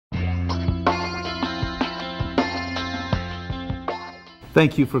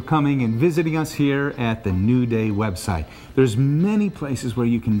Thank you for coming and visiting us here at the New Day website. There's many places where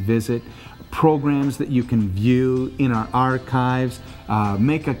you can visit, programs that you can view in our archives,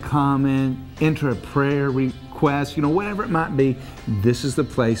 make a comment, enter a prayer request, whatever it might be. This is the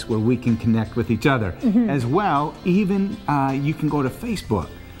place where we can connect with each other. As well, even you can go to Facebook.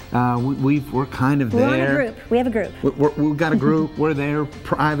 We're kind of there. We're on a group. We have a group. We've got a group. We're there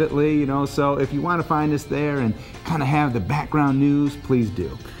privately, so if you want to find us there and kind of have the background news, please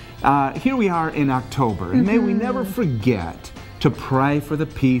do. Here we are in October, and may we never forget to pray for the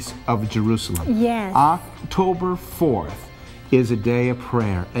peace of Jerusalem. Yes. October 4th is a day of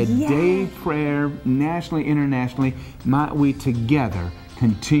prayer, a day of prayer nationally, internationally. Might we together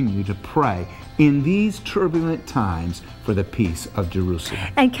continue to pray in these turbulent times for the peace of Jerusalem.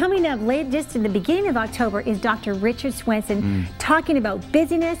 And coming up late, just in the beginning of October, is Dr. Richard Swenson talking about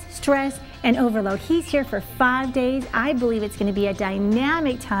busyness, stress, and overload. He's here for 5 days. I believe it's going to be a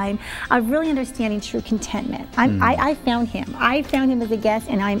dynamic time of really understanding true contentment. I found him. I found him as a guest,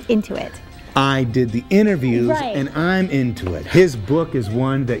 and I'm into it. I did the interviews, and I'm into it. His book is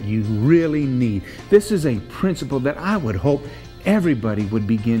one that you really need. This is a principle that I would hope everybody would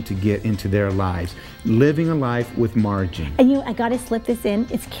begin to get into their lives, living a life with margin. And I got to slip this in.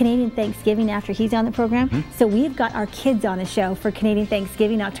 It's Canadian Thanksgiving after he's on the program. So we've got our kids on the show for Canadian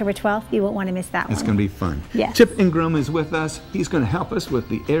Thanksgiving, October 12th. You won't want to miss that one. It's going to be fun. Yes. Chip Ingram is with us. He's going to help us with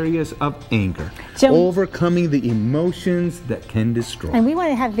the areas of anger, overcoming the emotions that can destroy. And we want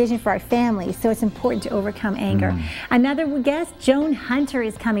to have vision for our families, so it's important to overcome anger. Another guest, Joan Hunter,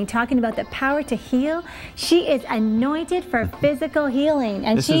 is coming, talking about the power to heal. She is anointed for physical healing,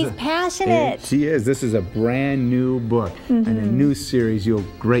 and she's passionate. She is. This is a brand new book and a new series you'll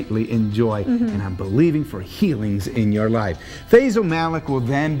greatly enjoy, and I'm believing for healings in your life. Faisal Malik will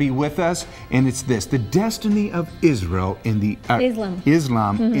then be with us, and it's this: the destiny of Israel in the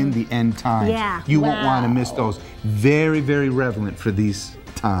Islam in the end times. Yeah. You won't want to miss those. Very, very relevant for these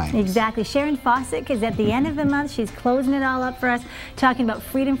times. Exactly. Sharon Fawcett is at the end of the month. She's closing it all up for us, talking about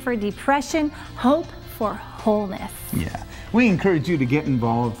freedom for depression, hope for wholeness. Yeah. We encourage you to get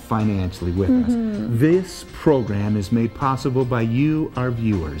involved financially with us. This program is made possible by you, our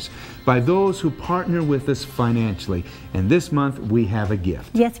viewers, by those who partner with us financially. And this month we have a gift.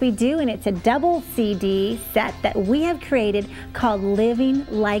 Yes, we do, and it's a double CD set that we have created called Living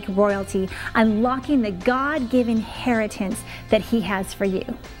Like Royalty, unlocking the God-given inheritance that He has for you.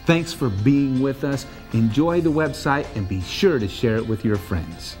 Thanks for being with us. Enjoy the website and be sure to share it with your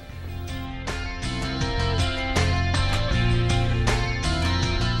friends.